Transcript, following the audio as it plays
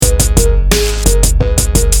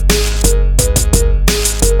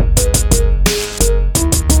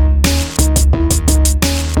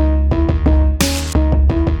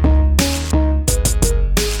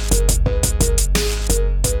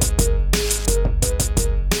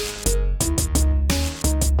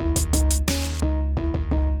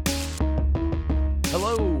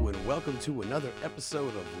to another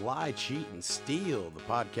episode of Lie, Cheat, and Steal, the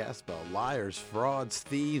podcast about liars, frauds,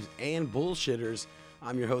 thieves, and bullshitters.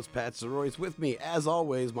 I'm your host, Pat Zeroyce. With me, as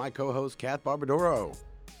always, my co-host, Kath Barbadoro.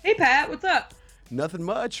 Hey, Pat, what's up? Nothing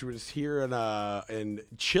much. We're just here in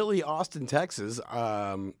chilly Austin, Texas.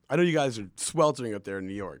 I know you guys are sweltering up there in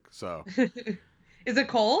New York, so. Is it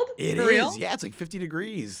cold? It For is. real? Yeah, it's like 50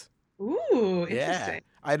 degrees. Ooh, Yeah. interesting.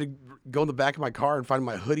 I had to go in the back of my car and find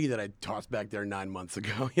my hoodie that I tossed back there 9 months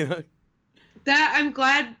ago, you know? That I'm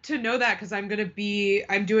glad to know that because I'm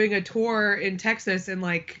doing a tour in Texas in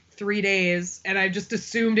like 3 days, and I just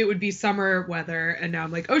assumed it would be summer weather, and now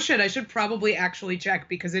I'm like, oh shit, I should probably actually check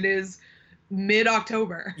because it is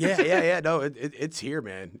mid-October. Yeah. No, it's here,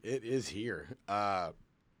 man. It is here. Yeah,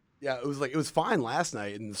 it was fine last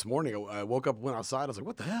night, and this morning I woke up, went outside. I was like,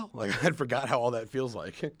 what the hell? Like, I forgot how all that feels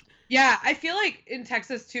like. Yeah, I feel like in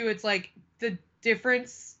Texas too, it's like the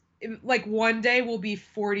difference, like one day will be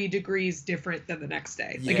 40 degrees different than the next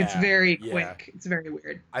day. Like it's very quick. Yeah. It's very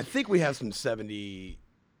weird. I think we have some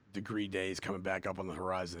 70-degree days coming back up on the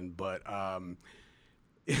horizon, but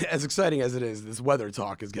as exciting as it is, this weather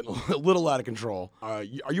talk is getting a little out of control. Are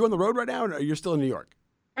you on the road right now, or are you still in New York?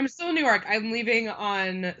 I'm still in New York. I'm leaving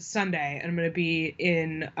on Sunday, and I'm going to be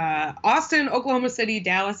in Austin, Oklahoma City,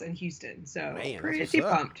 Dallas, and Houston. So Man, pretty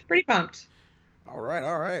pumped. Pretty pumped. All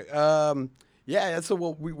right. Yeah, so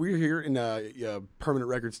we're here in Permanent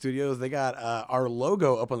Record Studios. They got our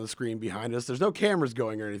logo up on the screen behind us. There's no cameras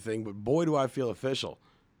going or anything, but boy, do I feel official.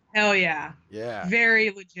 Hell yeah. Yeah. Very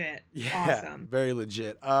legit. Yeah, Awesome. very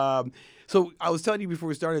legit. So I was telling you before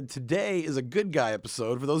we started, today is a good guy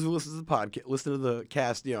episode. For those who listen to the podcast, listen to the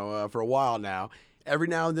cast, for a while now. Every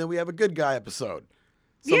now and then we have a good guy episode.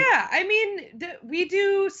 Yeah, I mean, we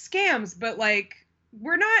do scams, but like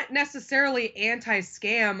we're not necessarily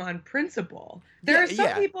anti-scam on principle. There are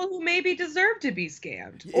some people who maybe deserve to be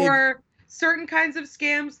scammed, or certain kinds of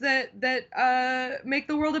scams that make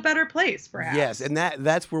the world a better place, perhaps. Yes, and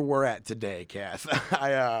that's where we're at today, Kath.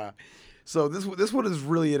 So this one is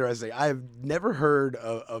really interesting. I've never heard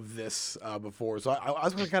of this before, so I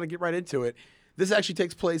was going to kind of get right into it. This actually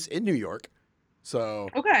takes place in New York. So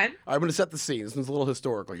okay, I'm going to set the scene. This one's a little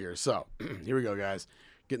historical here. So here we go, guys.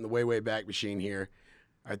 Getting the way back machine here.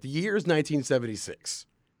 All right, the year is 1976.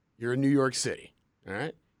 You're in New York City. All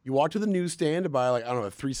right. You walk to the newsstand to buy a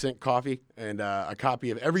 3-cent coffee and a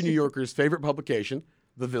copy of every New Yorker's favorite publication,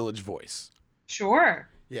 The Village Voice. Sure.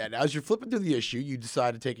 Yeah, now as you're flipping through the issue, you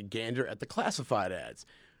decide to take a gander at the classified ads.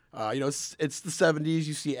 It's the 70s.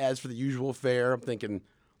 You see ads for the usual fare. I'm thinking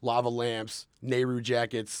lava lamps, Nehru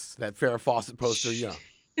jackets, that Farrah Fawcett poster,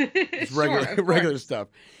 it's regular stuff.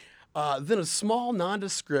 Then a small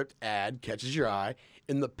nondescript ad catches your eye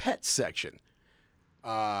in the pet section.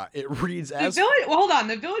 It reads as... Hold on.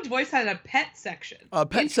 The Village Voice had a pet section. A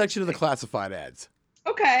pet section of the classified ads.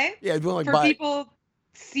 Okay. Yeah, for people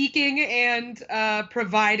seeking and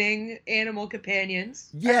providing animal companions.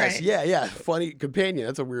 Yes, right. yeah. Funny companion.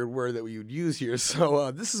 That's a weird word that we would use here.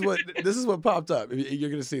 So this is what popped up. You're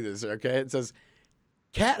gonna see this, okay? It says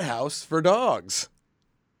cat house for dogs.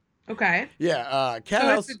 Okay. Yeah, cat so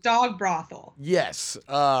house. It's a dog brothel. Yes.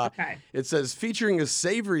 Okay. It says featuring a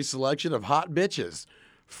savory selection of hot bitches.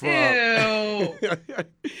 Ew.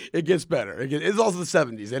 It gets better. It's also the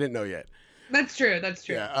 70s. I didn't know yet. That's true.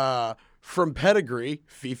 Yeah. From pedigree,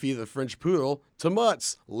 Fifi the French poodle, to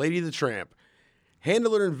mutts, Lady the Tramp.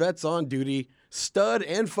 Handler and vets on duty, stud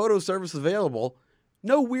and photo service available.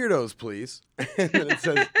 No weirdos, please. And then it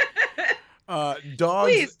says,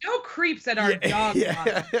 dogs. Please, no creeps at our dog.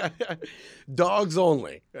 Yeah. Dogs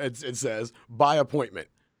only, it says, by appointment.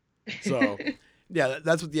 So, yeah,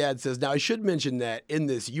 that's what the ad says. Now, I should mention that in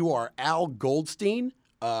this, you are Al Goldstein,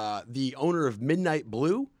 the owner of Midnight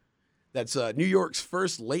Blue. That's New York's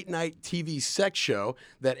first late-night TV sex show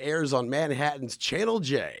that airs on Manhattan's Channel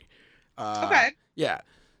J. Okay. Yeah.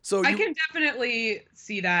 So I can definitely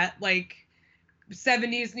see that, like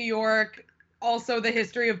 70s New York, also the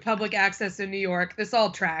history of public access in New York. This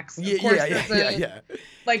all tracks. Of course, yeah.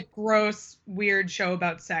 Like gross, weird show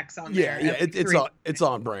about sex on there. Yeah. It's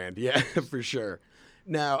on brand. Yeah, for sure.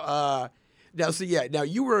 Now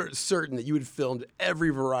you were certain that you had filmed every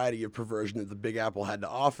variety of perversion that the Big Apple had to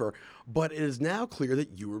offer, but it is now clear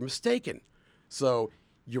that you were mistaken. So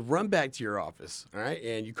you run back to your office, all right,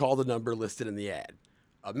 and you call the number listed in the ad.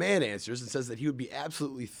 A man answers and says that he would be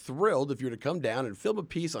absolutely thrilled if you were to come down and film a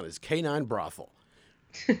piece on his canine brothel.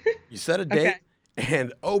 You set a date,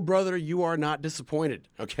 and oh, brother, you are not disappointed,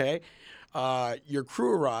 okay? Your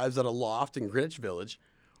crew arrives at a loft in Greenwich Village,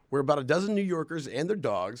 where about a dozen New Yorkers and their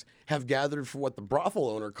dogs have gathered for what the brothel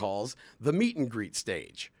owner calls the meet and greet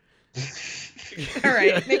stage. All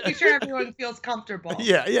right, making sure everyone feels comfortable.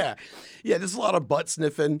 Yeah. There's a lot of butt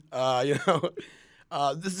sniffing.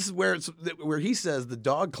 This is where he says the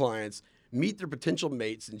dog clients meet their potential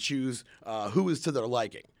mates and choose who is to their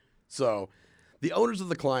liking. So the owners of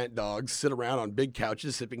the client dogs sit around on big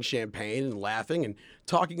couches sipping champagne and laughing and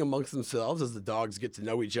talking amongst themselves as the dogs get to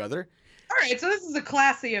know each other. All right, so this is a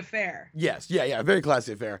classy affair. Yes, yeah, very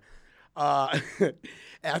classy affair.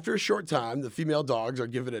 After a short time, the female dogs are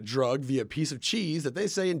given a drug via a piece of cheese that they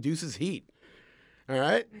say induces heat. All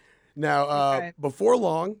right? Now, before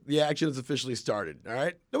long, the action is officially started. All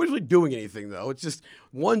right? Nobody's really doing anything, though. It's just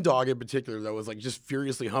one dog in particular, though, was like just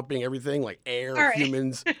furiously humping everything, like air,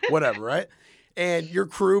 humans, whatever, right? And your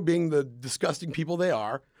crew, being the disgusting people they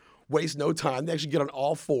are, waste no time. They actually get on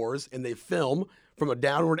all fours and they film from a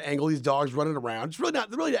downward angle these dogs running around. It's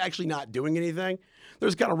really actually not doing anything. They're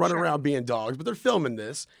just kind of running around being dogs, but they're filming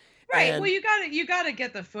this. Right. And, well, you gotta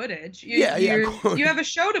get the footage. You have a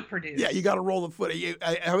show to produce. Yeah, you got to roll the footage.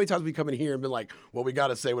 How many times have we come in here and been like, well, we got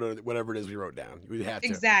to say whatever it is we wrote down. We have to.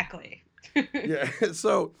 Exactly. Yeah.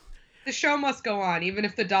 So the show must go on, even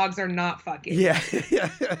if the dogs are not fucking. Yeah.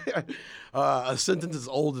 A sentence as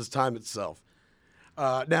old as time itself.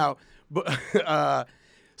 So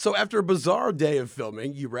after a bizarre day of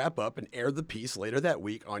filming, you wrap up and air the piece later that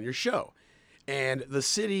week on your show. And the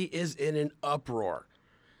city is in an uproar.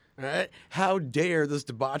 All right? How dare this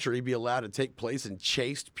debauchery be allowed to take place in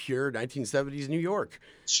chaste, pure 1970s New York?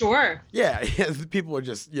 Sure. Yeah, people are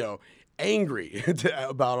just, angry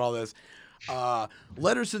about all this.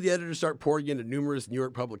 Letters to the editor start pouring into numerous New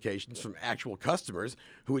York publications from actual customers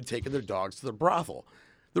who had taken their dogs to the brothel.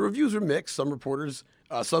 The reviews were mixed. Some reporters,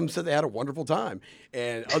 some said they had a wonderful time,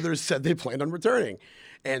 and others said they planned on returning.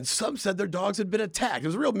 And some said their dogs had been attacked. It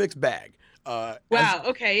was a real mixed bag. Wow.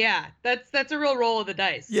 Okay. Yeah. That's a real roll of the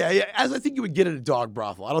dice. Yeah. As I think you would get at a dog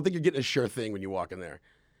brothel. I don't think you're getting a sure thing when you walk in there.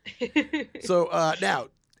 So now,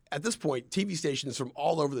 at this point, TV stations from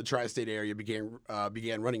all over the tri-state area began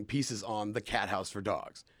running pieces on the cat house for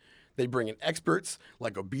dogs. They bring in experts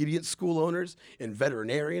like obedient school owners and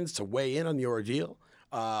veterinarians to weigh in on the ordeal.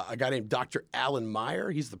 A guy named Dr. Alan Meyer,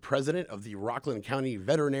 he's the president of the Rockland County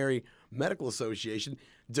Veterinary Medical Association,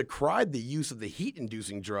 decried the use of the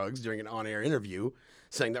heat-inducing drugs during an on-air interview,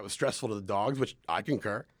 saying that was stressful to the dogs, which I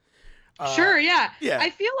concur. Sure, yeah. I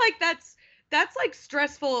feel like that's like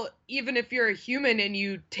stressful even if you're a human and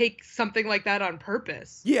you take something like that on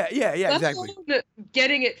purpose. Yeah, exactly.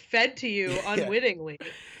 Getting it fed to you unwittingly.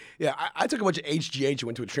 Yeah, I took a bunch of HGH and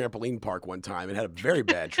went to a trampoline park one time and had a very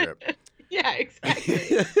bad trip. Yeah,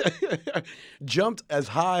 exactly. Jumped as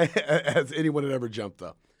high as anyone had ever jumped,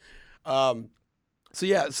 though.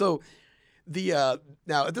 So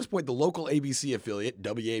now at this point, the local ABC affiliate,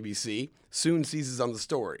 WABC, soon seizes on the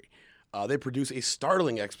story. They produce a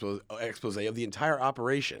startling expose of the entire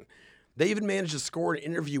operation. They even managed to score an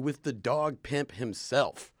interview with the dog pimp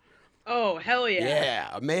himself. Oh, hell yeah. Yeah,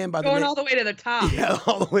 a man by Going all the way to the top. Yeah,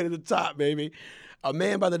 all the way to the top, baby. A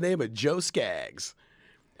man by the name of Joe Skaggs.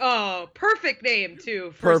 Oh, perfect name,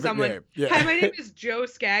 too, for someone. Name. Yeah. Hi, my name is Joe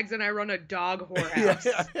Skaggs, and I run a dog whorehouse.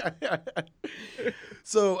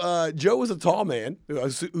 So Joe was a tall man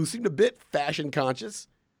who seemed a bit fashion conscious.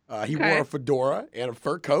 He wore a fedora and a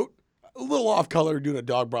fur coat. A little off color doing a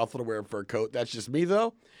dog brothel to wear a fur coat. That's just me,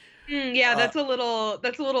 though. Yeah, that's a little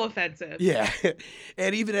offensive. Yeah,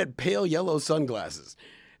 and even had pale yellow sunglasses.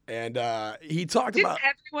 And he talked about...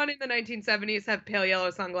 Didn't everyone in the 1970s have pale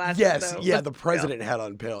yellow sunglasses? Yes, though? yeah, the president had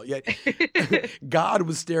on pale. Yeah, God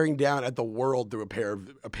was staring down at the world through a pair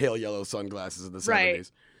of pale yellow sunglasses in the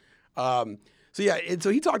 70s. Right.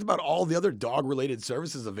 So he talked about all the other dog-related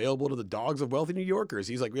services available to the dogs of wealthy New Yorkers.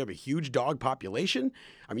 He's like, we have a huge dog population.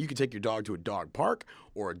 I mean, you can take your dog to a dog park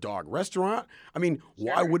or a dog restaurant. I mean,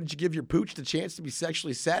 why wouldn't you give your pooch the chance to be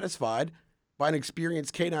sexually satisfied by an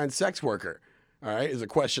experienced canine sex worker? All right, is a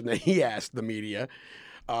question that he asked the media.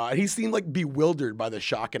 And he seemed like bewildered by the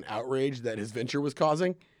shock and outrage that his venture was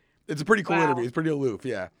causing. It's a pretty cool interview. He's pretty aloof,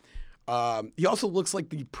 yeah. He also looks like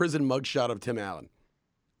the prison mugshot of Tim Allen.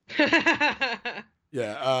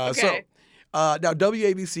 Yeah. Okay. So now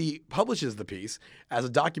WABC publishes the piece as a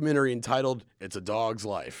documentary entitled "It's a Dog's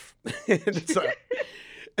Life." It's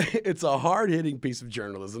a hard-hitting piece of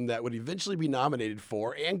journalism that would eventually be nominated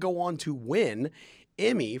for and go on to win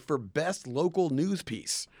Emmy for Best Local News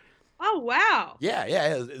Piece. Oh, wow. Yeah.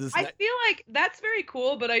 I feel like that's very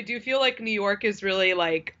cool, but I do feel like New York is really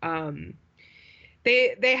like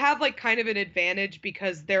they have like kind of an advantage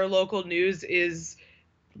because their local news is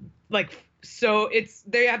like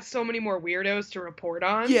they have so many more weirdos to report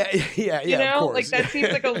on. Yeah, yeah, You know, of course. like that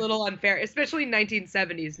seems like a little unfair, especially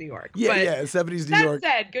 1970s New York. Yeah, but yeah, 70s New that York.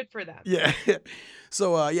 said, good for them. Yeah.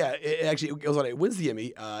 So yeah, it goes on. It wins the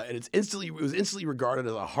Emmy, and it was instantly regarded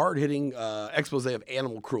as a hard-hitting expose of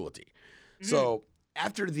animal cruelty. So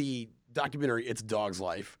after the documentary "It's a Dog's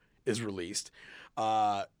Life" is released,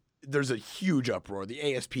 there's a huge uproar. The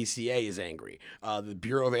ASPCA is angry. The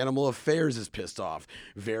Bureau of Animal Affairs is pissed off.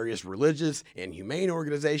 Various religious and humane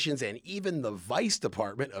organizations, and even the Vice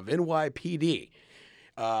Department of NYPD.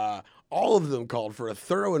 All of them called for a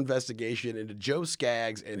thorough investigation into Joe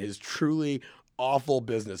Skaggs and his truly awful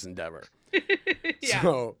business endeavor. Yeah.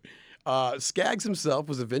 So, Skaggs himself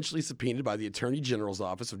was eventually subpoenaed by the Attorney General's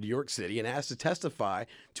office of New York City and asked to testify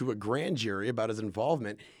to a grand jury about his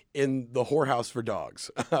involvement in the whorehouse for dogs.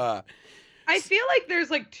 I feel like there's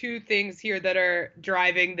like two things here that are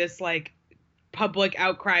driving this like public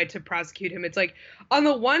outcry to prosecute him. It's like, on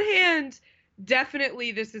the one hand,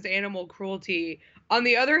 definitely this is animal cruelty. On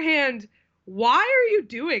the other hand, why are you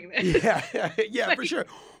doing this? Yeah, like, for sure.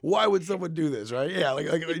 Why would someone do this, right? Yeah,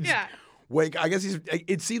 yeah. Wait, I guess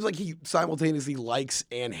it seems like he simultaneously likes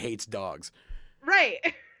and hates dogs. Right.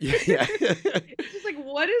 Yeah. It's just like,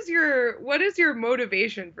 what is your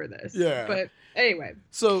motivation for this? Yeah. But anyway.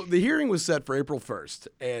 So the hearing was set for April 1st,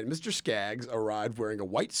 and Mr. Skaggs arrived wearing a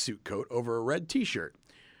white suit coat over a red T-shirt.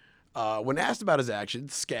 When asked about his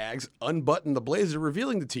actions, Skaggs unbuttoned the blazer,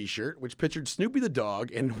 revealing the T-shirt, which pictured Snoopy the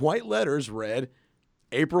dog, and white letters read,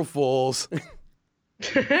 "April Fools."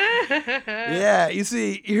 Yeah, you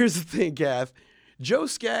see, here's the thing, Kath. Joe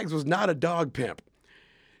Skaggs was not a dog pimp.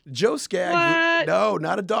 Joe Skaggs, no,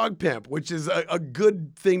 not a dog pimp, which is a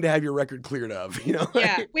good thing to have your record cleared of, you know?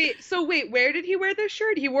 Yeah. Wait, where did he wear this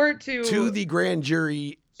shirt? He wore it to the grand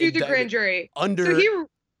jury. To the grand jury. So he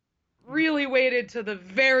really waited to the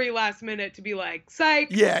very last minute to be like, psych.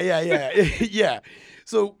 Yeah. Yeah.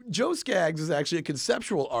 So Joe Skaggs is actually a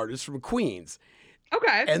conceptual artist from Queens.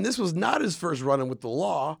 Okay. And this was not his first run-in with the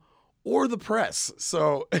law or the press.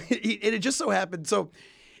 So it just so happened.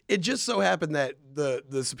 That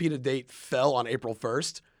the subpoena date fell on April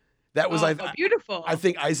 1st. That was beautiful. I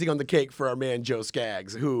think icing on the cake for our man Joe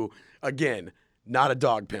Skaggs, who, again, not a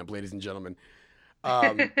dog pimp, ladies and gentlemen.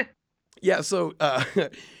 Yeah. So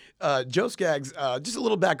Joe Skaggs. Just a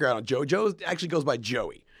little background on Joe. Joe actually goes by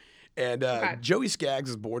Joey, and Joey Skaggs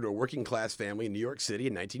was born to a working-class family in New York City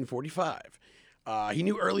in 1945. He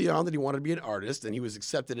knew early on that he wanted to be an artist, and he was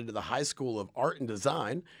accepted into the High School of Art and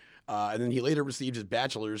Design. And then he later received his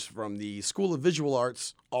bachelor's from the School of Visual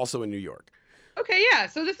Arts, also in New York. Okay, yeah.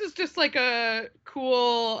 So this is just like a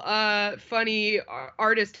cool, funny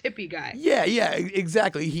artist hippie guy. Yeah,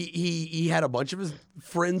 exactly. He had a bunch of his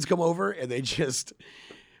friends come over, and they just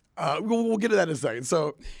we'll get to that in a second.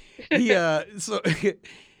 So he as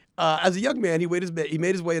a young man, he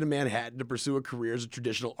made his way to Manhattan to pursue a career as a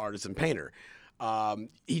traditional artist and painter.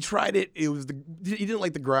 He tried it. He didn't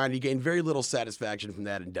like the grind. He gained very little satisfaction from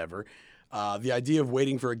that endeavor. The idea of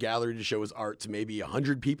waiting for a gallery to show his art to maybe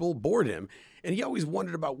 100 people bored him, and he always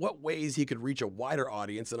wondered about what ways he could reach a wider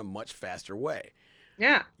audience in a much faster way.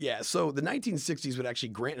 Yeah. Yeah, so the 1960s would actually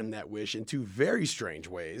grant him that wish in two very strange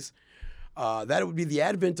ways. That would be the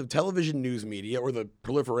advent of television news media, or the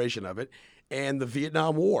proliferation of it, and the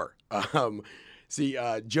Vietnam War.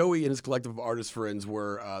 Joey and his collective of artist friends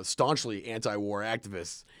were staunchly anti-war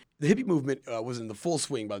activists. The hippie movement was in the full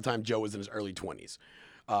swing by the time Joe was in his early 20s.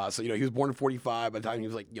 He was born in 45. By the time he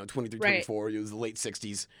was 23, 24, it was the late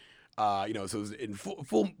 60s. So it was in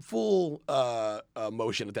full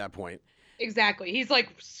motion at that point. Exactly. He's like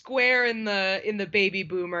square in the baby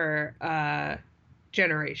boomer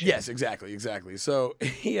generation. Yes, exactly. So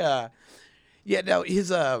now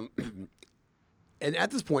his and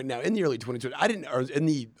at this point now in the early 2020s, in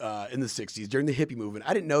the 60s during the hippie movement,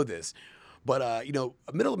 I didn't know this, but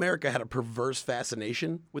Middle America had a perverse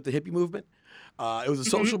fascination with the hippie movement. It was a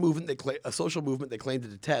social movement they claimed to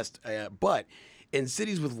detest, but in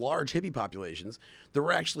cities with large hippie populations, there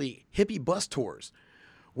were actually hippie bus tours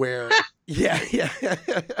where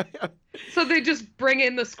So they just bring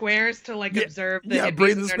in the squares to observe the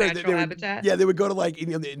hippies in their natural habitat. Yeah, they would go to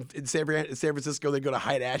in San Francisco, they'd go to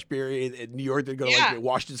Haight-Ashbury. In New York, they'd go to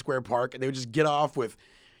Washington Square Park, and they would just get off with,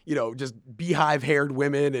 just beehive-haired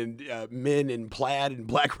women and men in plaid and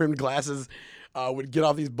black-rimmed glasses would get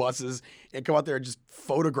off these buses and come out there and just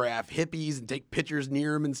photograph hippies and take pictures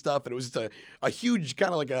near them and stuff. And it was just a huge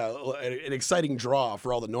kind of like an exciting draw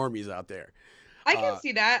for all the normies out there. I can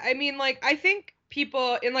see that. I mean, I think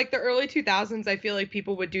people in the early 2000s, I feel like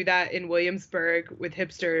people would do that in Williamsburg with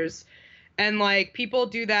hipsters. And like people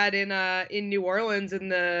do that in New Orleans in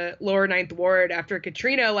the lower Ninth Ward after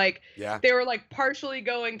Katrina. Like they were like partially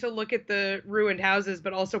going to look at the ruined houses,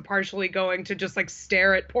 but also partially going to just like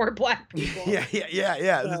stare at poor Black people. Yeah.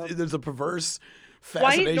 So, there's a perverse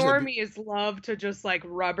fascination. White normies love to just like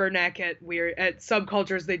rubberneck at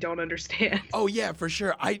subcultures they don't understand. Oh yeah, for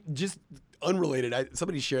sure. I just unrelated.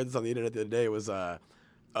 Somebody shared this on the internet the other day. It was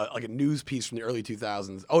like a news piece from the early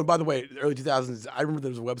 2000s. Oh, and by the way, the early 2000s, I remember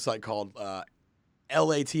there was a website called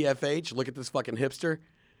LATFH. Look at this fucking hipster.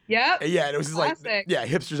 Yeah. Yeah, and it was just like,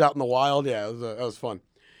 hipsters out in the wild. Yeah, that was fun.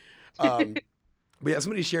 But yeah,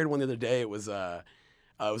 somebody shared one the other day. It was a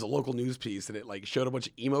local news piece, and it like showed a bunch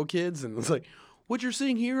of emo kids, and it was like, what you're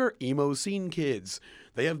seeing here are emo scene kids.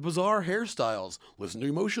 They have bizarre hairstyles, listen to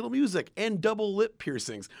emotional music, and double lip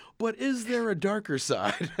piercings. But is there a darker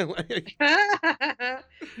side?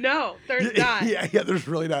 No, there's not. Yeah, there's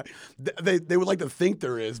really not. They would like to think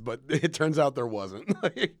there is, but it turns out there wasn't.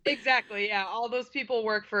 Exactly, yeah. All those people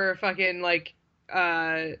work for fucking like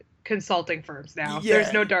consulting firms now. Yeah.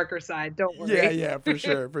 There's no darker side. Don't worry. Yeah, for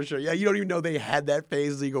sure. Yeah, you don't even know they had that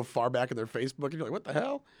phase until you go far back in their Facebook, and you're like, what the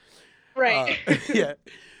hell? Right. Yeah.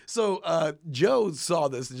 So Joe saw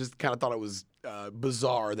this and just kind of thought it was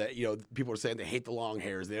bizarre that people are saying they hate the long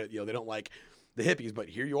hairs. They don't like the hippies, but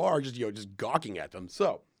here you are just gawking at them.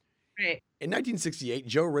 So in 1968,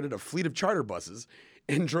 Joe rented a fleet of charter buses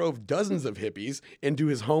and drove dozens of hippies into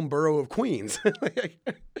his home borough of Queens.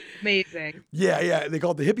 Amazing. Yeah. They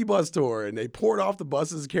called it the Hippie Bus Tour, and they poured off the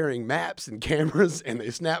buses carrying maps and cameras, and they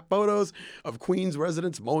snapped photos of Queens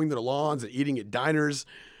residents mowing their lawns and eating at diners.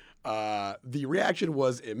 The reaction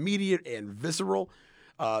was immediate and visceral.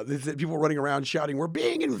 People running around shouting, "We're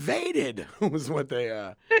being invaded!" was what they.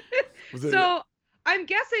 So I'm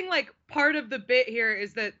guessing like part of the bit here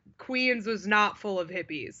is that Queens was not full of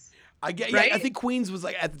hippies. I think Queens was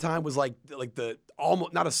like at the time was like the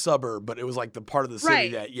almost not a suburb, but it was like the part of the city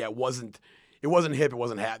that it wasn't hip, it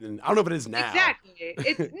wasn't happening. I don't know if it is now. Exactly.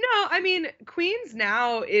 No, I mean Queens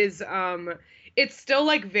now is it's still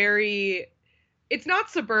like very. It's not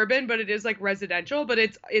suburban, but it is like residential, but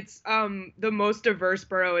it's the most diverse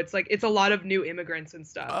borough. It's like it's a lot of new immigrants and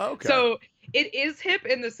stuff. Oh, okay. So it is hip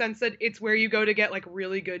in the sense that it's where you go to get like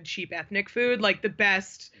really good cheap ethnic food, like the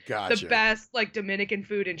best like Dominican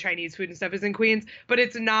food and Chinese food and stuff is in Queens, but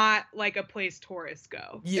it's not like a place tourists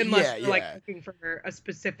go unless you're like looking for a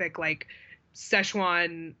specific like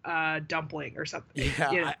Szechuan dumpling or something.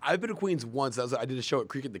 Yeah, I've been to Queens once. I did a show at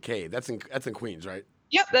Creek in the Cave. That's in Queens, right?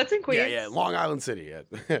 Yep, that's in Queens. Yeah, Long Island City.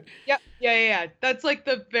 Yep, yeah. That's like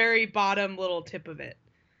the very bottom little tip of it.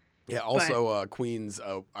 Yeah, also Queens,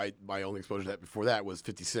 my only exposure to that before that was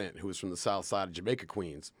 50 Cent, who was from the south side of Jamaica,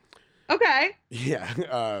 Queens. Okay.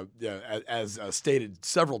 Yeah, as stated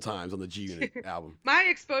several times on the G Unit album. My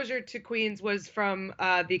exposure to Queens was from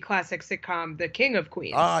the classic sitcom The King of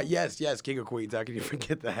Queens. Yes, King of Queens. How can you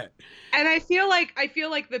forget that? And I feel like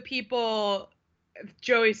the people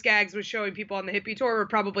Joey Skaggs was showing people on the hippie tour were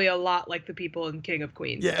probably a lot like the people in King of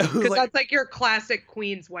Queens. Yeah, because that's like your classic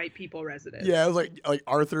Queens white people residence. Yeah, it was like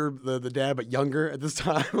Arthur the dad, but younger at this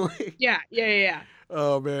time. Yeah.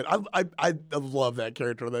 Oh man, I love that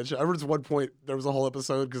character on that show. I remember at one point there was a whole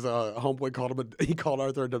episode because a homeboy called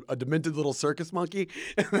Arthur a demented little circus monkey,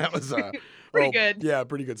 and that was pretty good. Yeah,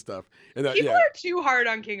 pretty good stuff. And people are too hard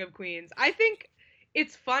on King of Queens. I think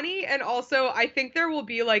it's funny, and also I think there will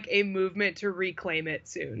be like a movement to reclaim it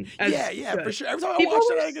soon. Yeah, for sure. Every time people I watched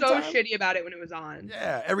were it, I had a good time. shitty about it when it was on.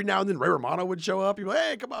 Yeah, every now and then Ray Romano would show up. He'd be like,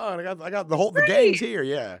 "Hey, come on, I got the gang's here."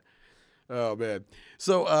 Yeah. Oh man.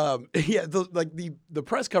 So the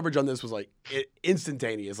press coverage on this was like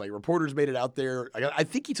instantaneous. Like reporters made it out there. I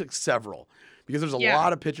think he took several because there's a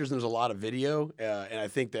lot of pictures and there's a lot of video, and I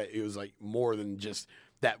think that it was like more than just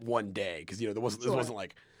that one day because this wasn't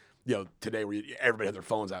like today where everybody had their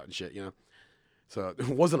phones out and shit. So it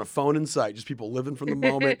wasn't a phone in sight, just people living from the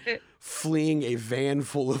moment, fleeing a van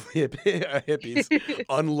full of hippies,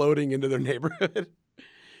 unloading into their neighborhood.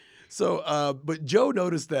 So, but Joe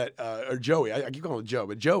noticed that, or Joey, I keep calling him Joe,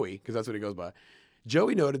 but Joey, because that's what he goes by.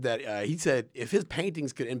 Joey noted that he said if his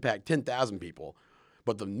paintings could impact 10,000 people,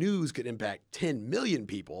 but the news could impact 10 million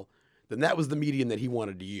people, then that was the medium that he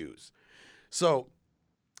wanted to use. So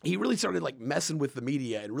he really started like messing with the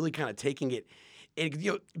media and really kind of taking it.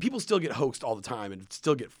 And people still get hoaxed all the time and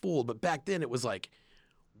still get fooled, but back then it was like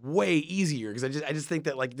way easier because I just think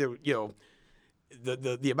that like the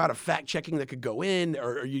amount of fact checking that could go in,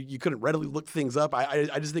 or you couldn't readily look things up. I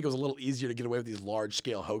just think it was a little easier to get away with these large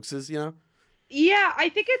scale hoaxes, Yeah, I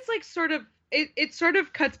think it's like sort of it sort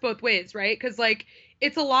of cuts both ways, right? Because like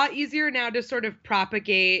it's a lot easier now to sort of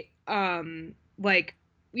propagate like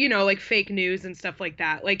like fake news and stuff like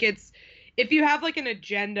that. Like if you have like an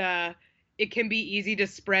agenda, it can be easy to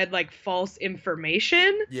spread like false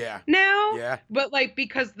information now. Yeah. But like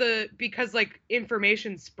because like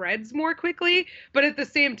information spreads more quickly, but at the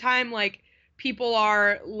same time, like people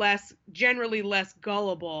are generally less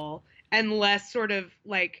gullible and less sort of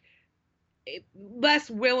like less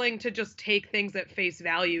willing to just take things at face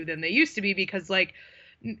value than they used to be, because like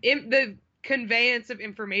the conveyance of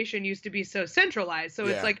information used to be so centralized. So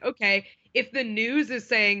it's like, okay, if the news is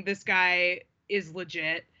saying this guy is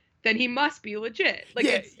legit, then he must be legit.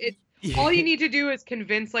 Like all you need to do is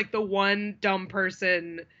convince like the one dumb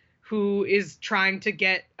person who is trying to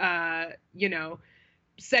get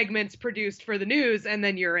segments produced for the news, and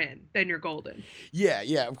then you're in. Then you're golden.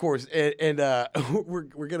 Yeah, of course. And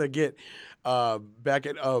we're gonna get back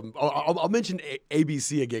at I'll mention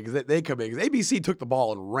ABC again because they come in, because ABC took the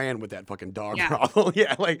ball and ran with that fucking dog brothel.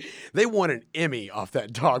 Yeah, like they won an Emmy off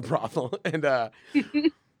that dog brothel. And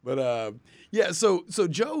but so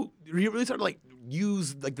Joe, he really started to like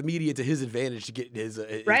use like the media to his advantage to get his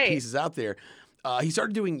pieces out there. He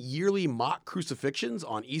started doing yearly mock crucifixions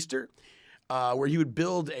on Easter, where he would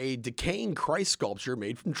build a decaying Christ sculpture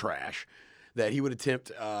made from trash that he would attempt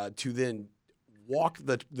to then walk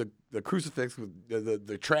the crucifix with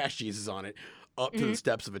the trash Jesus on it up to the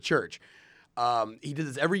steps of a church. He did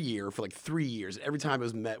this every year for like 3 years. Every time it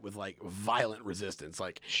was met with like violent resistance.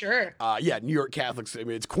 Like, sure. New York Catholics. I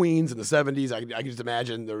mean, it's Queens in the 70s. I can just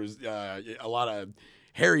imagine there was a lot of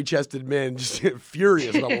hairy-chested men just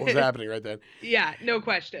furious about what was happening right then. Yeah, no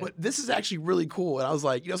question. But this is actually really cool. And I was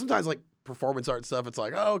like, sometimes like performance art stuff, it's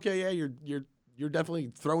like, oh, okay, yeah, you're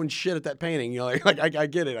definitely throwing shit at that painting. Like I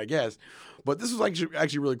get it, I guess. But this was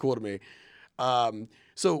actually really cool to me.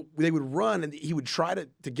 So they would run, and he would try to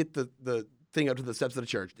get the thing up to the steps of the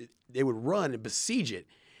church. They would run and besiege it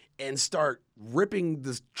and start ripping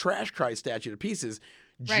this trash Christ statue to pieces.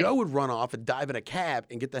 Right. Joe would run off and dive in a cab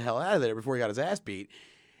and get the hell out of there before he got his ass beat.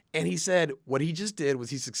 And he said what he just did was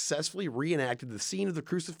he successfully reenacted the scene of the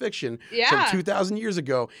crucifixion from 2,000 years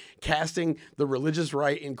ago, casting the religious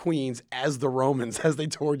right in Queens as the Romans as they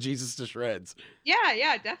tore Jesus to shreds.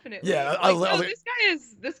 Yeah, definitely. Yeah,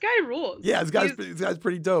 this guy rules. Yeah, this guy's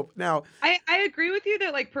pretty dope. Now, I agree with you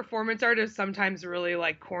that like performance art is sometimes really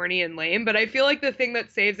like corny and lame, but I feel like the thing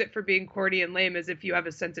that saves it for being corny and lame is if you have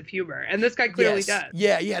a sense of humor, and this guy clearly does.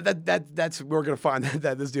 Yeah, that's we're gonna find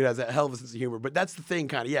that this dude has a hell of a sense of humor. But that's the thing,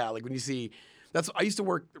 kind of. Yeah, like when you see, I used to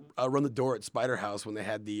work run the door at Spider House when they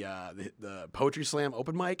had the poetry slam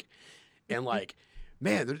open mic, and like,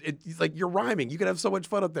 man, it's like you're rhyming. You can have so much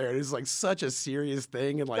fun up there. It's like such a serious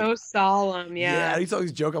thing, and like so solemn. Yeah, I used to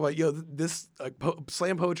always joke about, this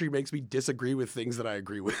slam poetry makes me disagree with things that I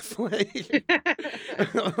agree with. Like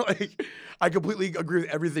I completely agree with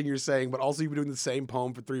everything you're saying, but also you've been doing the same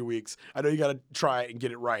poem for 3 weeks. I know you got to try it and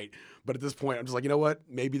get it right, but at this point, I'm just like, you know what?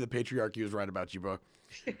 Maybe the patriarchy was right about you, bro.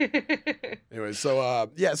 Anyway, so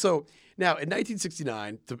now in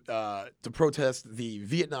 1969, to protest the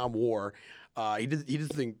Vietnam War, he did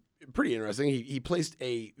something pretty interesting. He placed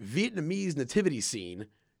a Vietnamese nativity scene.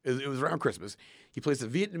 It was around Christmas. He placed a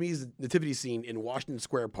Vietnamese nativity scene in Washington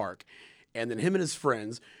Square Park, and then him and his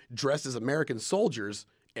friends dressed as American soldiers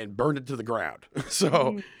and burned it to the ground.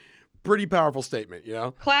 So. Pretty powerful statement,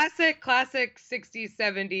 Classic 60s,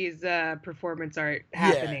 70s performance art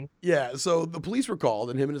happening. Yeah. So the police were called,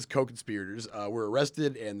 and him and his co-conspirators were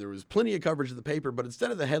arrested, and there was plenty of coverage in the paper. But instead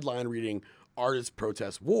of the headline reading "Artists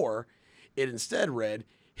Protest War," it instead read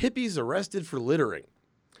 "Hippies Arrested for Littering."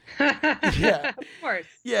 Yeah, of course.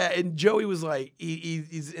 Yeah, and Joey was like,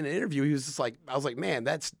 he's in an interview. He was just like, I was like, man,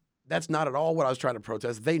 that's not at all what I was trying to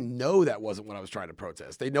protest. They know that wasn't what I was trying to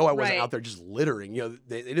protest. They know I wasn't out there just littering.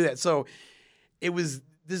 They do that. So it was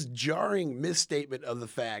this jarring misstatement of the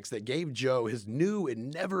facts that gave Joe his new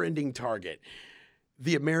and never-ending target,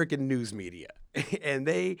 the American news media. And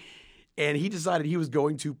he decided he was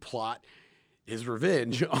going to plot his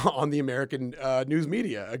revenge on the American news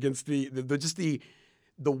media against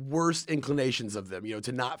the worst inclinations of them,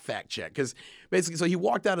 to not fact check. Because basically, so he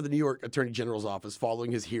walked out of the New York Attorney General's office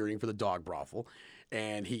following his hearing for the dog brothel.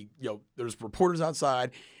 And there's reporters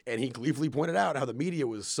outside, and he gleefully pointed out how the media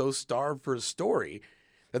was so starved for a story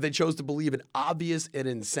that they chose to believe an obvious and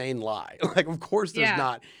insane lie. Like, of course there's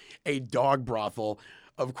not a dog brothel.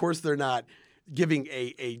 Of course they're not giving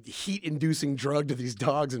a heat-inducing drug to these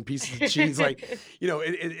dogs and pieces of cheese. Like,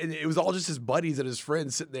 it was all just his buddies and his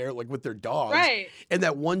friends sitting there, like, with their dogs. Right. And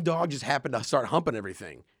that one dog just happened to start humping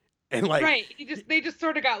everything. And like, right. They just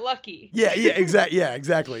sort of got lucky. Yeah, exactly. Yeah,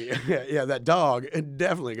 exactly. Yeah, that dog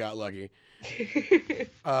definitely got lucky.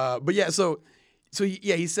 But yeah, so So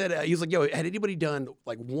yeah, he said he was like, "Yo, had anybody done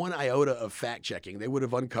like one iota of fact checking, they would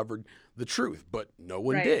have uncovered the truth, but no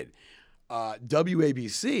one did."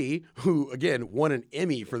 WABC, who again won an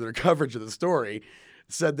Emmy for their coverage of the story,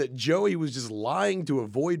 said that Joey was just lying to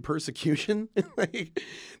avoid persecution, like,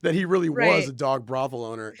 that he really was a dog brothel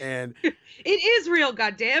owner, and it is real.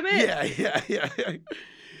 God damn it! Yeah.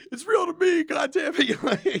 It's real to me. God damn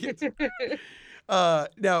it!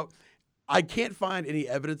 Now, I can't find any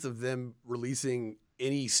evidence of them releasing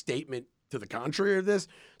any statement to the contrary of this.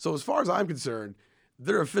 So as far as I'm concerned,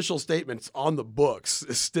 their official statements on the books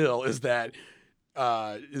still is that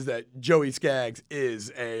Joey Skaggs is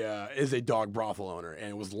a dog brothel owner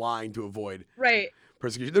and was lying to avoid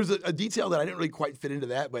persecution. There's a detail that I didn't really quite fit into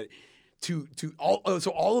that, but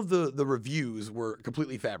all of the reviews were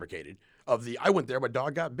completely fabricated. I went there, my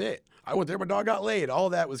dog got bit. I went there, my dog got laid. All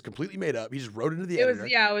of that was completely made up. He just wrote into the editor.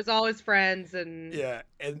 It was all his friends and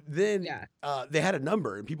then they had a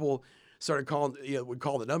number and people started calling, would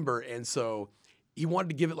call the number, and so he wanted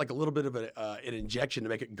to give it like a little bit of an injection to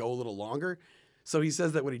make it go a little longer. So he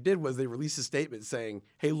says that what he did was they released a statement saying,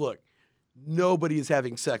 "Hey, look, nobody is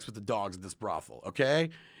having sex with the dogs at this brothel, okay?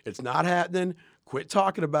 It's not happening. Quit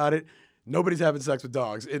talking about it. Nobody's having sex with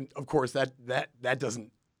dogs." And of course,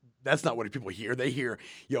 that's not what people hear. They hear,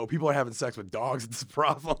 people are having sex with dogs at this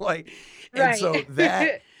brothel. So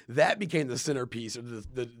that became the centerpiece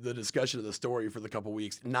of the discussion of the story for the couple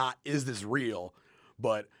weeks. Not is this real,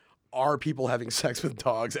 but are people having sex with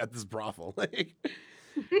dogs at this brothel?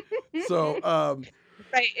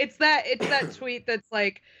 It's that tweet that's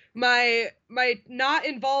like, my not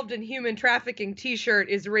involved in human trafficking t-shirt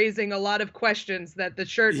is raising a lot of questions that the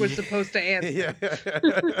shirt was supposed to answer. Yeah.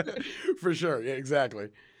 For sure. Yeah, exactly.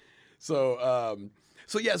 So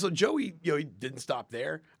Joey, he didn't stop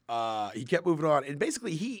there. He kept moving on, and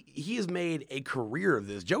basically he has made a career of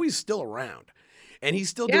this. Joey's still around, and he's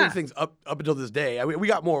still doing things up until this day. I mean, we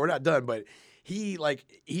got more. We're not done, but he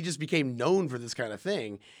just became known for this kind of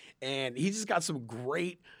thing, and he just got some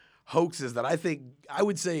great hoaxes that I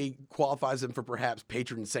would say qualifies him for perhaps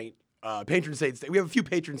patron saint. We have a few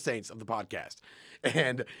patron saints of the podcast,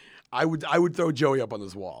 and I would throw Joey up on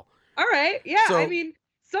this wall. All right, yeah. So, I mean,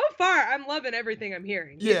 so far I'm loving everything I'm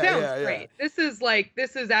hearing. He sounds great.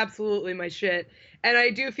 This is absolutely my shit, and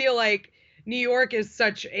I do feel like New York is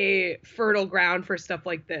such a fertile ground for stuff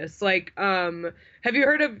like this. Like, have you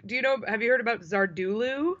heard about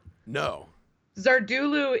Zardulu? No.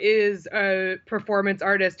 Zardulu is a performance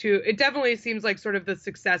artist who, it definitely seems like sort of the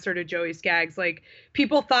successor to Joey Skaggs. Like,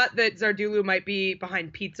 people thought that Zardulu might be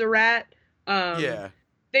behind Pizza Rat.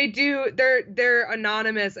 They do, they're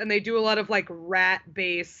anonymous, and they do a lot of like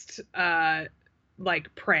rat-based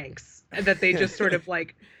like pranks that they just sort of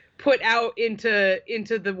like put out into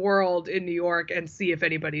the world in New York and see if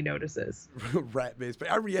anybody notices. Rat-based.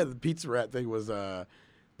 The Pizza Rat thing was that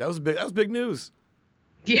was big news.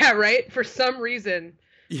 Yeah, right? For some reason.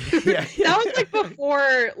 Yeah. That was like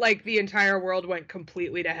before like the entire world went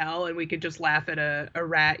completely to hell and we could just laugh at a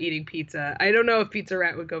rat eating pizza. I don't know if Pizza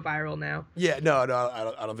Rat would go viral now. Yeah, no, I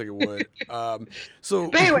don't think it would. But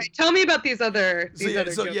anyway, tell me about these other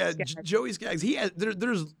Joey Skaggs. He has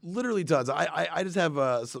there's literally tons. I just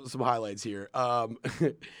have some highlights here.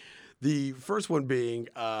 The first one being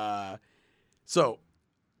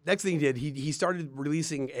next thing he did, he started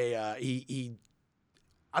releasing he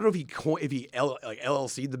I don't know if he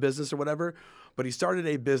LLC'd the business or whatever, but he started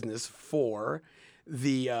a business for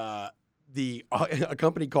a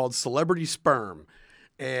company called Celebrity Sperm.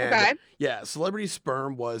 And Celebrity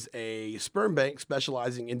Sperm was a sperm bank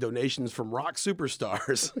specializing in donations from rock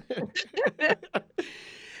superstars.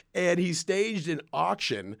 And he staged an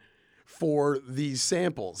auction for these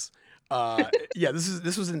samples.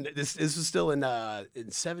 This was still in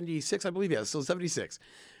 76, I believe. Yeah, still 76.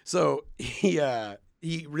 So he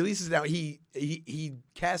releases now. He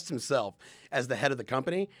casts himself as the head of the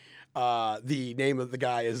company. The name of the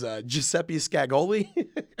guy is Giuseppe Scagoli.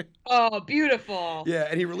 Oh, beautiful. Yeah,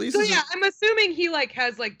 and he releases. So I'm assuming he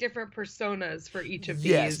has different personas for each of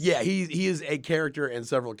these. Yes, yeah, he is a character and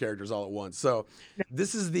several characters all at once. So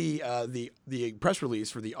this is the press release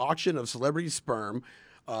for the auction of Celebrity Sperm,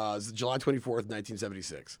 July 24th,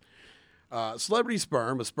 1976. Celebrity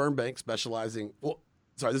Sperm, a sperm bank specializing.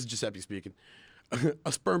 This is Giuseppe speaking.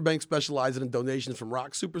 A sperm bank specializing in donations from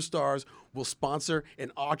rock superstars will sponsor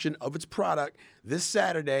an auction of its product this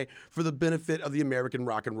Saturday for the benefit of the American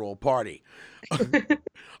Rock and Roll Party.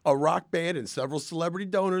 A rock band and several celebrity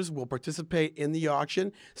donors will participate in the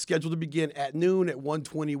auction, scheduled to begin at noon at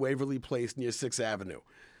 120 Waverly Place near 6th Avenue.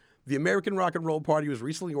 The American Rock and Roll Party was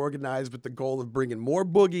recently organized with the goal of bringing more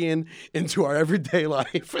boogieing into our everyday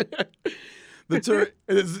life. The term,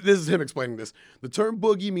 this is him explaining this. The term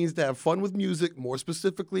boogie means to have fun with music, more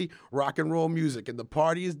specifically rock and roll music, and the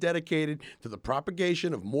party is dedicated to the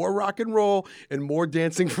propagation of more rock and roll and more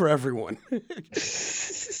dancing for everyone.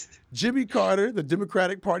 Jimmy Carter, the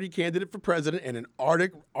Democratic Party candidate for president and an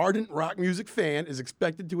ardent rock music fan, is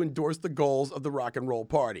expected to endorse the goals of the Rock and Roll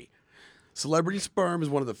Party. Celebrity Sperm is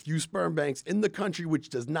one of the few sperm banks in the country which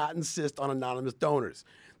does not insist on anonymous donors.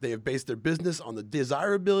 They have based their business on the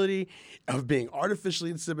desirability of being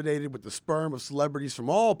artificially inseminated with the sperm of celebrities from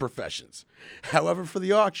all professions. However, for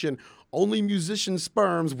the auction, only musician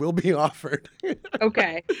sperms will be offered.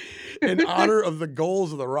 Okay. In honor of the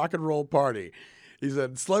goals of the Rock and Roll Party. He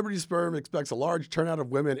said, Celebrity Sperm expects a large turnout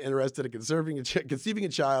of women interested in conceiving a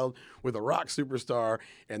child with a rock superstar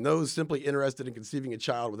and those simply interested in conceiving a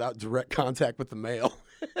child without direct contact with the male.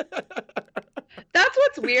 That's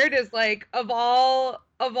what's weird is like of all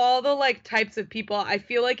the like types of people, I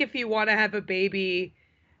feel like if you want to have a baby,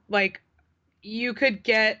 like you could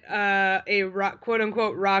get a rock, quote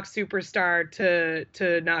unquote rock superstar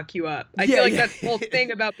to knock you up. I feel like that's the whole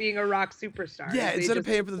thing about being a rock superstar. Yeah, instead of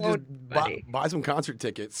paying for them, just buy some concert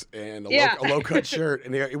tickets and a low cut shirt,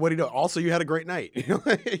 and what do you know? Also, you had a great night.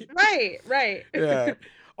 Right. Yeah.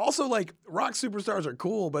 Also, like rock superstars are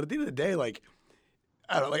cool, but at the end of the day, like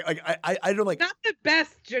I don't know, I don't like not the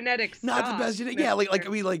best genetic stuff. Not the best genetic. Yeah, I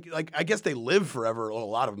mean, I guess they live forever. A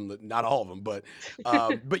lot of them, not all of them, but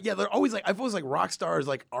yeah, they're always like I've always like rock stars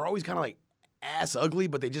like are always kind of like ass ugly,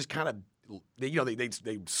 but they just kind of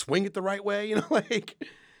they swing it the right way, like.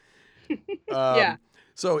 Yeah.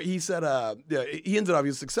 So he said, he ended up,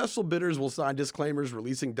 successful bidders will sign disclaimers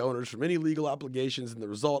releasing donors from any legal obligations in the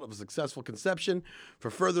result of a successful conception.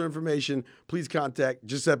 For further information, please contact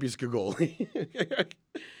Giuseppe Scagoli.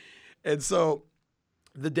 And so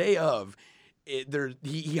the day of,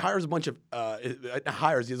 he hires a bunch of,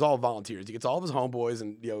 he has all volunteers. He gets all of his homeboys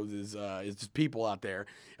and, his just people out there,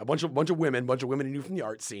 a bunch of women he knew from the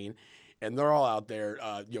art scene, and they're all out there,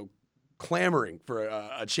 clamoring for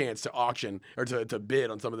a chance to auction or to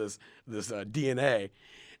bid on some of this DNA,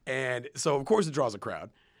 and so of course it draws a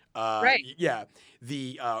crowd. Right. Yeah.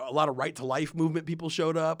 A lot of right to life movement people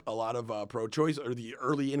showed up. A lot of pro-choice or the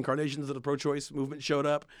early incarnations of the pro-choice movement showed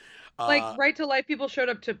up. Like right to life people showed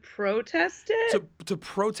up to protest it. To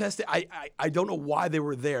protest it. I don't know why they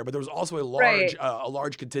were there, but there was also a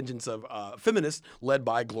large contingent of feminists led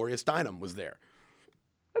by Gloria Steinem was there.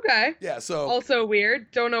 Okay. Yeah. So also weird.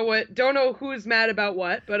 Don't know who's mad about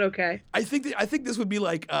what, but okay. I think this would be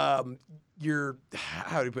like how do you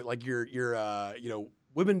put it? Like your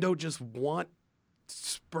women don't just want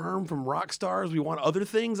sperm from rock stars. We want other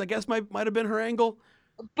things. I guess might have been her angle.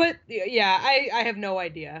 But yeah, I have no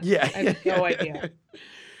idea. Yeah. I have no idea.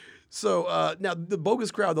 So now the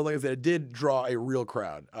bogus crowd, though, like I said, it did draw a real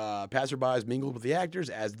crowd. Passerbys mingled with the actors,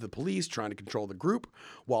 as did the police, trying to control the group,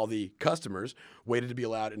 while the customers waited to be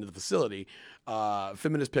allowed into the facility.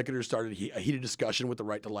 Feminist picketers started a heated discussion with the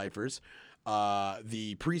right to lifers.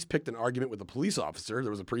 The priest picked an argument with a police officer.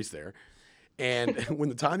 There was a priest there. And when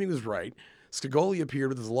the timing was right, Scagoli appeared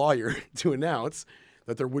with his lawyer to announce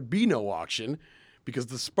that there would be no auction because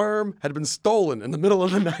the sperm had been stolen in the middle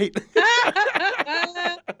of the night.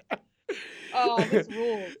 Oh, this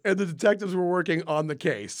rules. And the detectives were working on the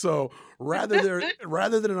case. So rather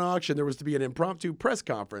than an auction, there was to be an impromptu press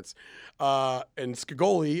conference. And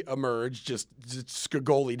Scagoli emerged, just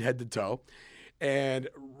Scagoli'd head to toe. And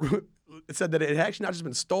it said that it had actually not just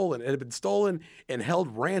been stolen, it had been stolen and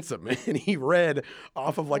held ransom. And he read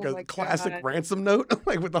off of like a classic ransom note,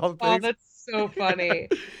 like with all the things. Oh, that's so funny.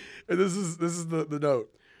 And this is the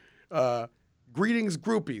note. Greetings,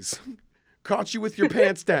 groupies. Caught you with your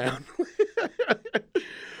pants down.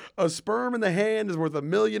 A sperm in the hand is worth $1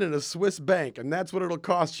 million in a Swiss bank, and that's what it'll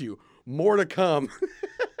cost you. More to come.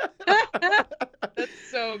 That's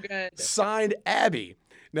so good. Signed, Abby.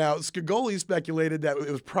 Now, Scagoli speculated that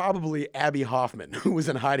it was probably Abby Hoffman who was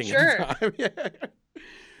in hiding at the time. Yeah.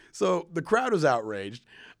 So the crowd was outraged.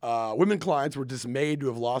 Women clients were dismayed to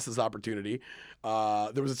have lost this opportunity.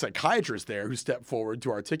 There was a psychiatrist there who stepped forward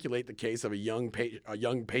to articulate the case of a young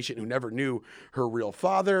patient who never knew her real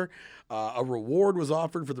father. A reward was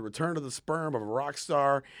offered for the return of the sperm of a rock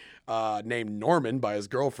star named Norman by his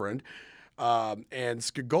girlfriend. And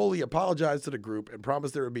Scagoli apologized to the group and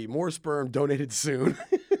promised there would be more sperm donated soon.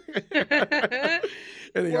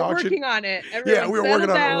 We're working on it. Everyone we're working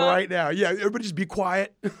on it right now. Yeah, everybody just be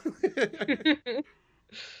quiet.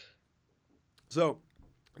 So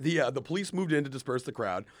the police moved in to disperse the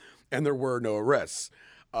crowd, and there were no arrests.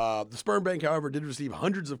 The sperm bank, however, did receive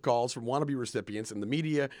hundreds of calls from wannabe recipients and from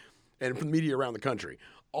the media around the country.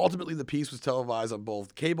 Ultimately, the piece was televised on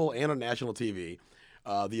both cable and on national TV.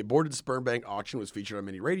 The aborted sperm bank auction was featured on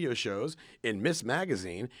many radio shows, in Miss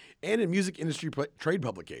Magazine, and in music industry trade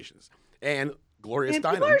publications. And Gloria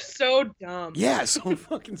Steinem. People are so dumb. Yeah, so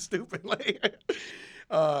fucking stupid.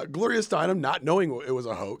 Gloria Steinem, not knowing it was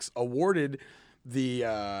a hoax, awarded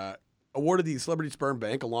the Celebrity Sperm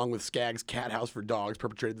Bank, along with Skaggs' Cat House for Dogs,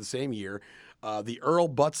 perpetrated the same year, the Earl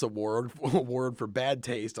Butz Award for bad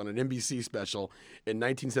taste on an NBC special in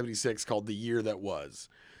 1976 called The Year That Was.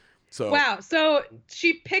 So wow, so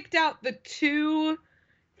she picked out the two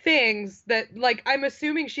things that, like, I'm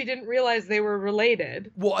assuming she didn't realize they were related.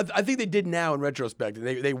 Well, I think they did now in retrospect, and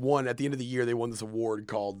they won at the end of the year. They won this award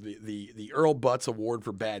called the Earl Butz Award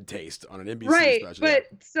for bad taste on an NBC special. But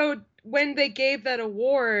so when they gave that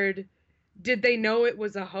award, did they know it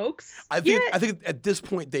was a hoax? I think at this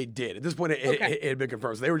point they did. At this point it had been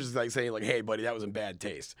confirmed. So they were just like saying like, "Hey, buddy, that was in bad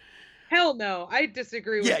taste." Hell no, I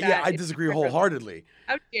disagree with that. Yeah, I disagree wholeheartedly.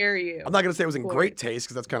 How dare you? I'm not gonna say it was in great taste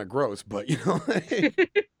because that's kind of gross, but you know.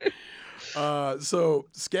 So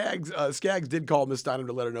Skaggs did call Miss Steinem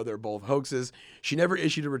to let her know they're both hoaxes. She never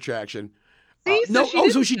issued a retraction. See,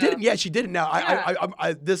 so she didn't. Yeah, she didn't. Now,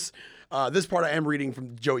 yeah. This part I am reading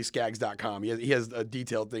from JoeySkaggs.com. He has a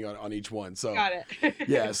detailed thing on each one. So got it.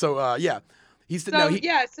 Yeah. So yeah, he said so,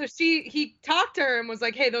 So he talked to her and was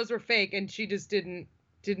like, "Hey, those were fake," and she just didn't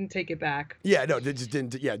take it back. Yeah, no, they just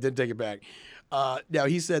didn't take it back. Now,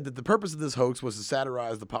 he said that the purpose of this hoax was to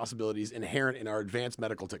satirize the possibilities inherent in our advanced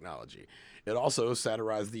medical technology. It also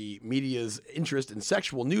satirized the media's interest in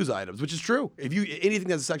sexual news items, which is true. If anything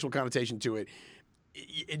that has a sexual connotation to it,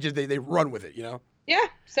 they run with it, you know? Yeah,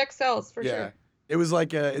 sex sells for sure. It was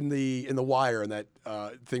like in the Wire, and that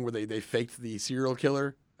thing where they faked the serial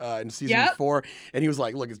killer in season 4, and he was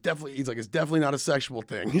like, "Look, it's definitely not a sexual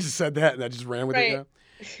thing." He just said that, and I just ran with it. You know?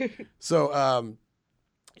 So,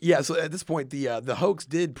 so at this point, the hoax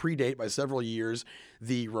did predate by several years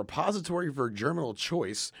the Repository for Germinal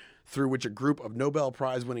Choice, through which a group of Nobel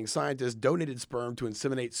Prize-winning scientists donated sperm to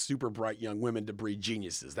inseminate super bright young women to breed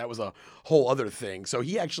geniuses. That was a whole other thing. So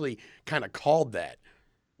he actually kind of called that.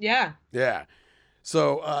 Yeah. Yeah.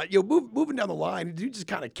 So, moving down the line, the dude just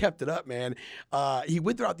kind of kept it up, man. He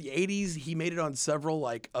went throughout the 80s. He made it on several,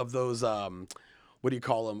 like, of those, what do you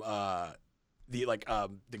call them? The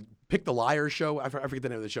Pick the Liar show. I forget the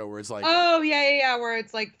name of the show where it's like, where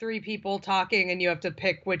it's like three people talking and you have to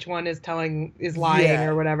pick which one is lying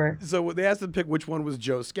or whatever. So they asked him to pick which one was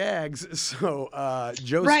Joe Skaggs. So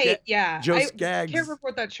Joe I Skaggs. can't remember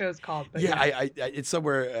what that show's called. But it's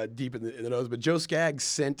somewhere deep in the nose. But Joe Skaggs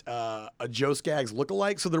sent a Joe Skaggs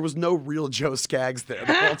lookalike, so there was no real Joe Skaggs there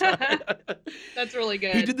the whole time. That's really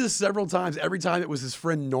good. He did this several times. Every time it was his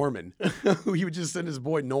friend Norman, who he would just send his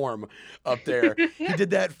boy Norm up there. He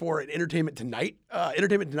did that for Entertainment Tonight.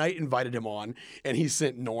 Entertainment Tonight invited him on, and he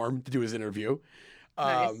sent Norm to do his interview.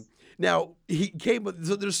 Nice. Now, he came with,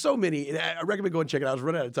 so there's so many, and I recommend going check it out. I was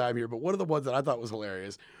running out of time here, but one of the ones that I thought was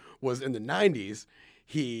hilarious was in the 90s,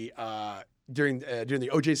 he, during the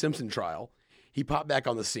O.J. Simpson trial, he popped back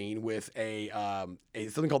on the scene with a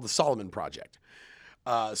something called the Solomon Project.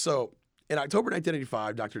 So in October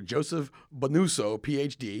 1985, Dr. Joseph Bonuso,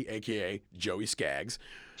 Ph.D., a.k.a. Joey Skaggs,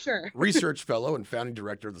 research fellow and founding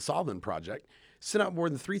director of the Solomon Project, sent out more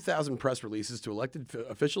than 3,000 press releases to elected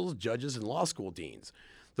officials, judges, and law school deans.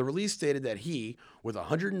 The release stated that he, with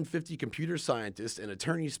 150 computer scientists and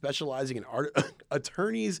attorneys specializing in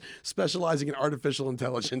artificial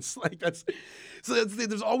intelligence,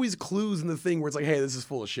 there's always clues in the thing where it's like, hey, this is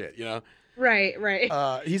full of shit, you know? Right.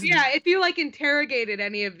 If you interrogated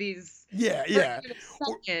any of these. Yeah.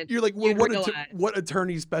 You're like, well, what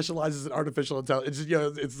attorney specializes in artificial intelligence?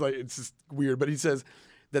 It's just weird. But he says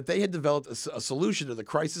that they had developed a solution to the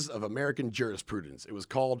crisis of American jurisprudence. It was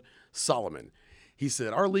called Solomon. He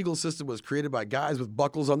said, our legal system was created by guys with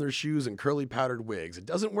buckles on their shoes and curly powdered wigs. It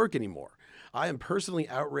doesn't work anymore. I am personally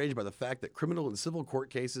outraged by the fact that criminal and civil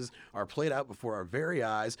court cases are played out before our very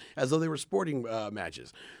eyes as though they were sporting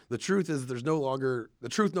matches. The truth is the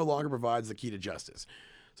truth no longer provides the key to justice.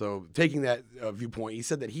 So taking that viewpoint, he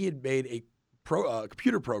said that he had made a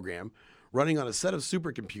computer program running on a set of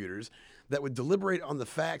supercomputers that would deliberate on the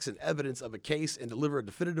facts and evidence of a case and deliver a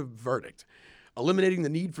definitive verdict, eliminating the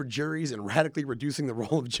need for juries and radically reducing the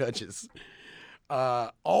role of judges.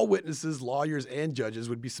 All witnesses, lawyers, and judges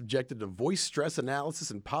would be subjected to voice stress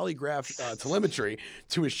analysis and polygraph telemetry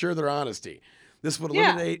to assure their honesty. This would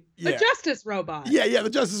eliminate the justice robot. The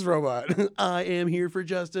justice robot. I am here for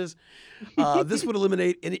justice. This would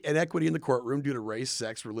eliminate any inequity in the courtroom due to race,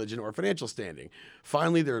 sex, religion, or financial standing.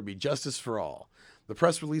 Finally, there would be justice for all. The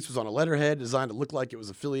press release was on a letterhead designed to look like it was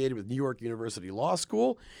affiliated with New York University Law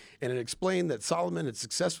School, and it explained that Solomon had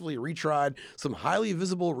successfully retried some highly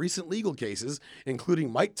visible recent legal cases, including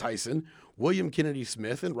Mike Tyson, William Kennedy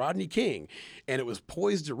Smith, and Rodney King, and it was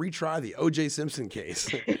poised to retry the O.J. Simpson case.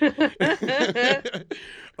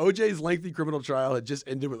 O.J.'s lengthy criminal trial had just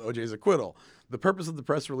ended with O.J.'s acquittal. The purpose of the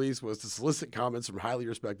press release was to solicit comments from highly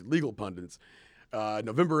respected legal pundits.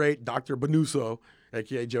 November 8, Dr. Bonuso,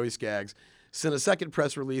 a.k.a. Joey Skaggs, sent a second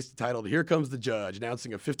press release titled "Here Comes the Judge,"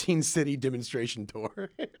 announcing a 15-city demonstration tour.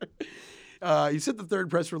 He sent the third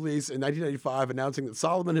press release in 1995 announcing that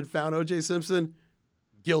Solomon had found O.J. Simpson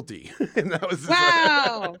guilty. And that was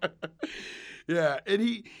wow. Yeah, and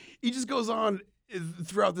he just goes on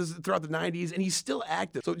throughout the 90s, and he's still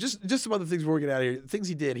active. So just some other things before we get out of here. Things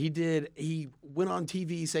he went on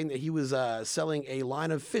TV saying that he was selling a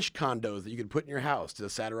line of fish condos that you could put in your house to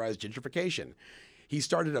satirize gentrification. He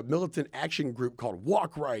started a militant action group called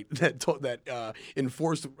Walk Right that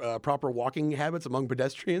enforced proper walking habits among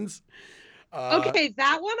pedestrians. Okay,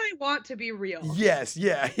 that one I want to be real. Yes,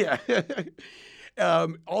 yeah.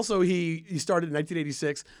 Also, he started in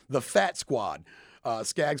 1986 the Fat Squad.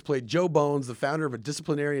 Skaggs played Joe Bones, the founder of a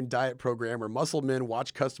disciplinarian diet program where muscle men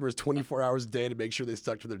watch customers 24 hours a day to make sure they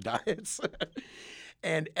stuck to their diets.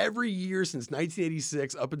 And every year since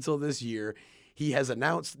 1986 up until this year, he has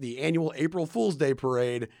announced the annual April Fool's Day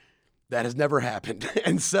parade. That has never happened.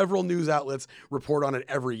 And several news outlets report on it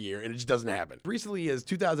every year, and it just doesn't happen. Recently, as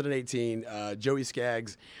 2018, Joey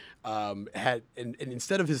Skaggs had, and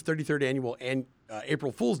instead of his 33rd annual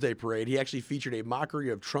April Fool's Day parade, he actually featured a mockery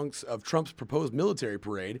of Trump's proposed military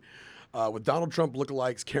parade with Donald Trump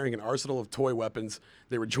lookalikes carrying an arsenal of toy weapons.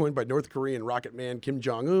 They were joined by North Korean rocket man Kim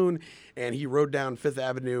Jong-un, and he rode down Fifth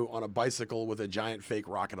Avenue on a bicycle with a giant fake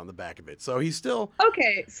rocket on the back of it. So he's still...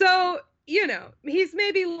 Okay, so... he's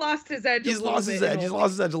maybe lost his edge. He's lost his edge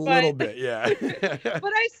a little bit, yeah. But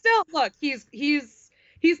I still look. He's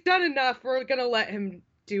done enough. We're gonna let him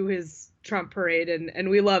do his Trump parade, and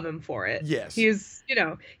we love him for it. Yes, he's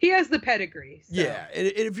he has the pedigree. So. Yeah, and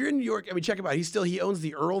if you're in New York, I mean, check him out. He owns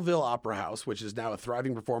the Earlville Opera House, which is now a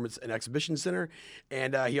thriving performance and exhibition center,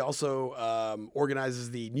 and he also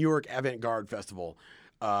organizes the New York Avant-Garde Festival.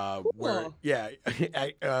 Cool.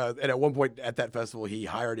 And at one point at that festival, he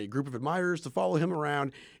hired a group of admirers to follow him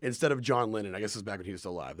around instead of John Lennon. I guess this was back when he was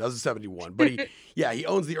still alive. That was in 71. But he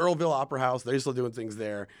owns the Earlville Opera House. They're still doing things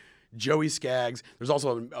there. Joey Skaggs. There's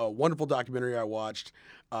also a wonderful documentary I watched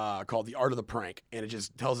called The Art of the Prank, and it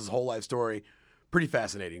just tells his whole life story. Pretty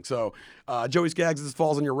fascinating. So Joey Skaggs, this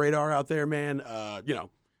falls on your radar out there, man.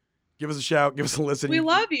 Give us a shout. Give us a listen. We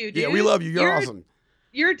love you, dude. Yeah, we love you. You're awesome.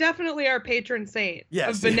 You're definitely our patron saint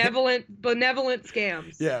of benevolent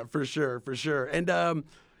scams. Yeah, for sure. And so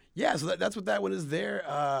that's what that one is there.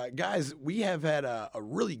 Guys, we have had a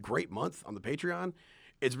really great month on the Patreon.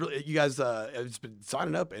 It's really, you guys have just been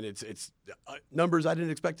signing up, and it's numbers I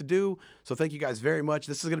didn't expect to do. So thank you guys very much.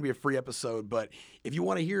 This is going to be a free episode, but if you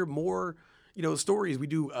want to hear more, stories, we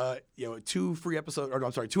do, 2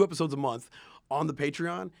 episodes a month on the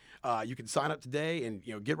Patreon. You can sign up today and,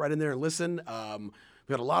 get right in there and listen.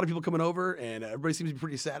 We've got a lot of people coming over, and everybody seems to be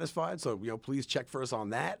pretty satisfied. So, please check for us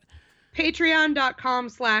on that.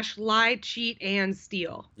 Patreon.com/lie, cheat, and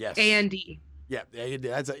steal. Yes. A-N-D. Yeah.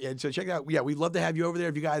 So check it out. Yeah, we'd love to have you over there.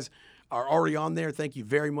 If you guys are already on there, thank you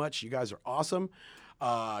very much. You guys are awesome.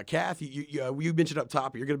 Kath, you mentioned up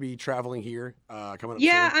top, you're going to be traveling here coming up.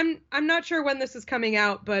 Yeah, soon. I'm not sure when this is coming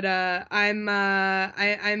out, but I'm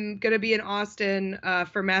going to be in Austin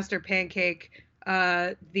for Master Pancake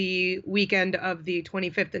the weekend of the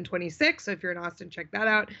 25th and 26th. So if you're in Austin, check that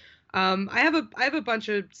out. I have a bunch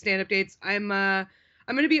of stand-up dates. I'm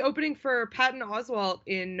going to be opening for Patton Oswalt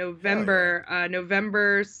in November.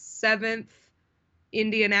 November 7th,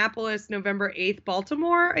 Indianapolis, November 8th,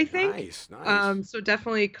 Baltimore, I think. Nice. So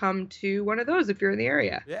definitely come to one of those if you're in the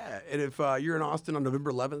area. Yeah, and if you're in Austin on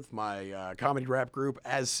November 11th, my comedy rap group,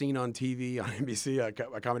 As Seen on TV on NBC,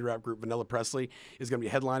 a comedy rap group, Vanilla Presley, is going to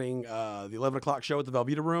be headlining the 11 o'clock show at the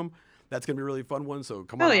Velveeta Room. That's going to be a really fun one, so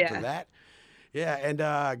come on out to that. Yeah, and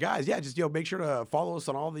guys, just make sure to follow us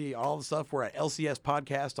on all the stuff. We're at LCS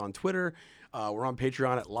Podcast on Twitter. We're on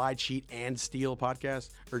Patreon at Lie, Cheat, and Steal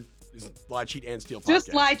Podcast. Or Lie, Cheat, and Steal Podcast.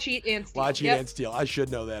 Just Lie, Cheat, and Steal. Lie, Cheat, and Steal. I should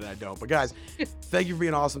know that, and I don't. But guys, thank you for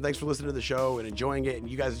being awesome. Thanks for listening to the show and enjoying it. And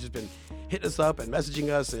you guys have just been hitting us up and messaging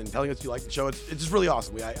us and telling us you like the show. It's just really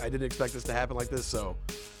awesome. I didn't expect this to happen like this. So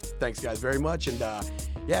thanks, guys, very much. And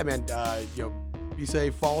be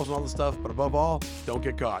safe, follow us on all the stuff. But above all, don't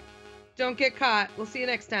get caught. Don't get caught. We'll see you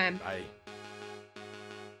next time. Bye.